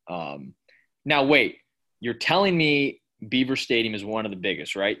 Now, wait, you're telling me Beaver Stadium is one of the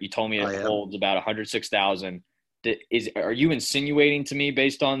biggest, right? You told me it holds about 106,000. Are you insinuating to me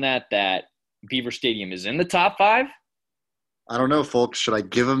based on that Beaver Stadium is in the top 5? I don't know, folks. Should I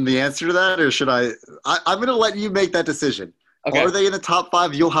give them the answer to that, or should I'm going to let you make that decision. Okay. Are they in the top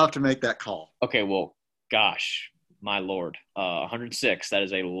 5? You'll have to make that call. Okay, well, gosh, my Lord. 106, that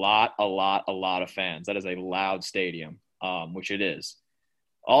is a lot of fans. That is a loud stadium, which it is.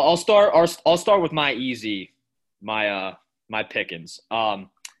 I'll start with my pickings.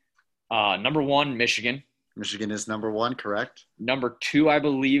 Number 1, Michigan. Michigan is number 1, correct? Number 2, I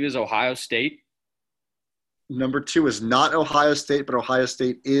believe, is Ohio State. Number 2 is not Ohio State, but Ohio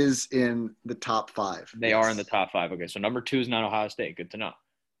State is in the top 5. They are in the top 5. Okay, so number 2 is not Ohio State. Good to know.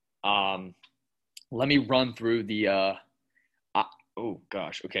 Let me run through the oh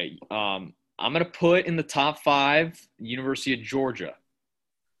gosh. Okay. I'm gonna put in the top 5 University of Georgia.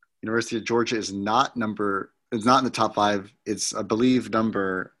 University of Georgia is not in the top 5. It's, I believe,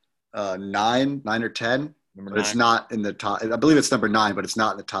 number 9 or 10. Number but 9. It's not in the top. I believe it's number 9, but it's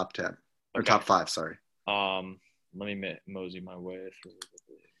not in the top 10 or Okay. top 5. Sorry. Let me mosey my way through.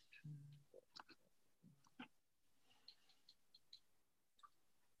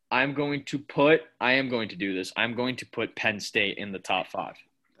 I am going to do this. I'm going to put Penn State in the top 5.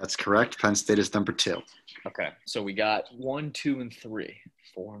 That's correct. Penn State is number 2. Okay, so we got 1, 2, and 3,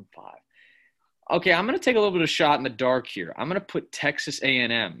 4, and 5. Okay, I'm going to take a little bit of shot in the dark here. I'm going to put Texas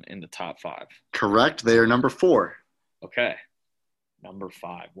A&M in the top 5. Correct. They are number 4. Okay, number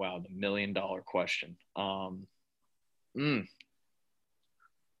 5. Wow, the $1 million question. Are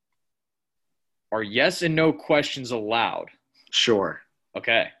yes and no questions allowed? Sure.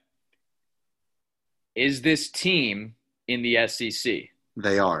 Okay. Is this team in the SEC?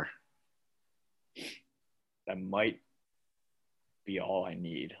 They are. That might be all I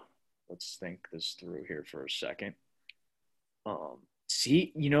need. Let's think this through here for a second.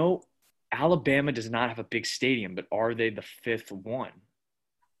 See, Alabama does not have a big stadium, but are they the 5th one?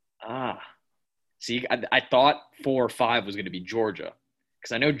 See, I thought 4 or 5 was going to be Georgia,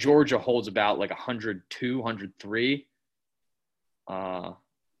 because I know Georgia holds about like 102, 103.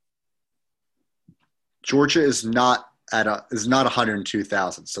 Georgia is not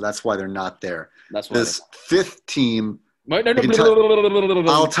 102,000, so that's why they're not there. That's why this 5th team. No.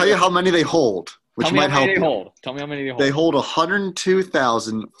 I'll tell you how many they hold, which might help you. Tell me how many they hold. They hold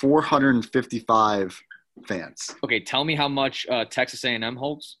 102,455 fans. Okay, tell me how much Texas A&M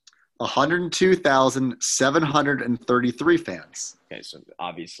holds. 102,733 fans. Okay, so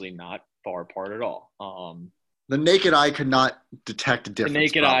obviously not far apart at all. The naked eye could not detect a difference. The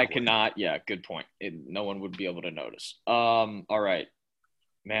naked eye cannot. Yeah, good point. No one would be able to notice. All right.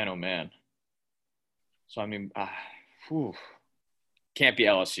 Man, oh, man. So, I mean, can't be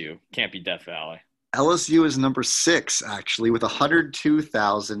LSU. Can't be Death Valley. LSU is number 6, actually, with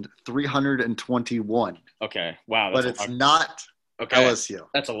 102,321. Okay. Wow. But it's not LSU.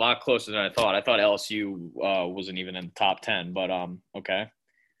 That's a lot closer than I thought. I thought LSU wasn't even in the top 10, but okay.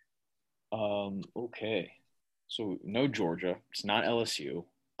 Okay. So no Georgia. It's not LSU.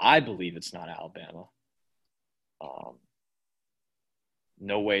 I believe it's not Alabama.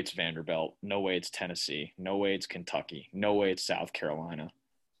 No way it's Vanderbilt. No way it's Tennessee. No way it's Kentucky. No way it's South Carolina.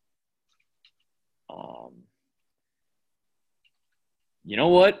 You know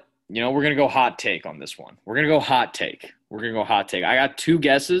what? We're going to go hot take on this one. We're going to go hot take. I got 2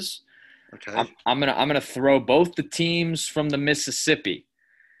 guesses. Okay. I'm gonna throw both the teams from the Mississippi,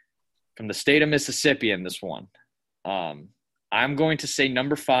 from the state of Mississippi in this one. I'm going to say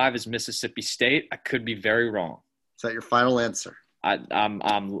number 5 is Mississippi State. I could be very wrong. Is that your final answer?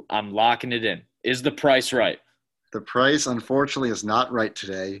 I'm locking it in. Is the price right? The price, unfortunately, is not right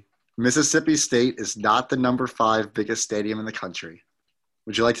today. Mississippi State is not the number 5 biggest stadium in the country.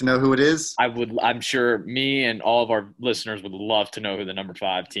 Would you like to know who it is? I would. I'm sure me and all of our listeners would love to know who the number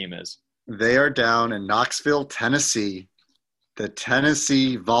 5 team is. They are down in Knoxville, Tennessee. The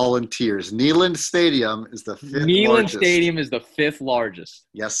Tennessee Volunteers. Neyland Stadium is the 5th largest. Neyland Stadium is the 5th largest.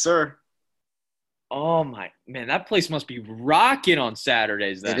 Yes, sir. Oh, my – man, that place must be rocking on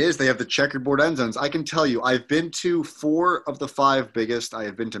Saturdays then. It is. They have the checkerboard end zones. I can tell you, I've been to 4 of the 5 biggest. I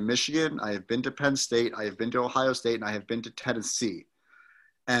have been to Michigan. I have been to Penn State. I have been to Ohio State. And I have been to Tennessee.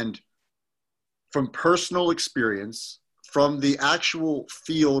 And from personal experience, from the actual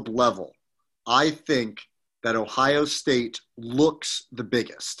field level, I think that Ohio State looks the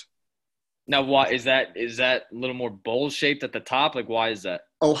biggest. Now, why is that? Is that a little more bowl-shaped at the top? Like, why is that?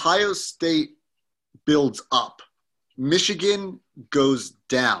 Ohio State builds up. Michigan goes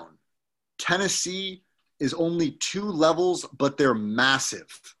down. Tennessee is only 2 levels, but they're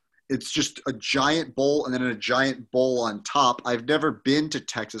massive. It's just a giant bowl and then a giant bowl on top. I've never been to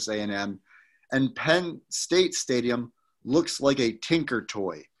Texas A&M, and Penn State Stadium looks like a Tinker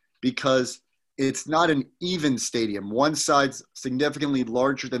toy because it's not an even stadium. One side's significantly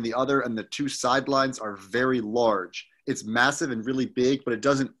larger than the other, and the 2 sidelines are very large. It's massive and really big, but it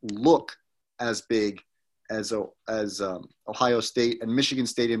doesn't look as big as Ohio State, and Michigan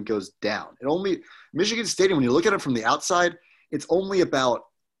Stadium goes down. Michigan Stadium, when you look at it from the outside, it's only about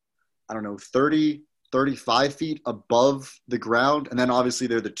 30, 35 feet above the ground. And then obviously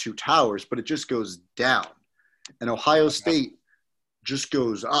there are the 2 towers, but it just goes down. And Ohio State just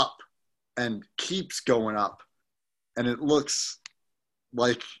goes up. and keeps going up. And it looks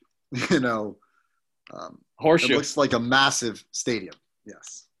like, it Horseshoe. looks like a massive stadium.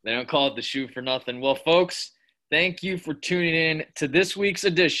 Yes. They don't call it the shoe for nothing. Well, folks, thank you for tuning in to this week's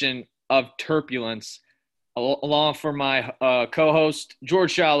edition of Turpulence. Along for my co-host,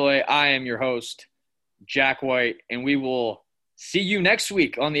 George Shalloway, I am your host, Jack White, and we will see you next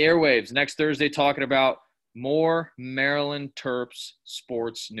week on the airwaves, next Thursday, talking about more Maryland Terps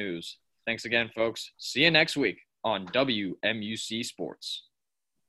sports news. Thanks again, folks. See you next week on WMUC Sports.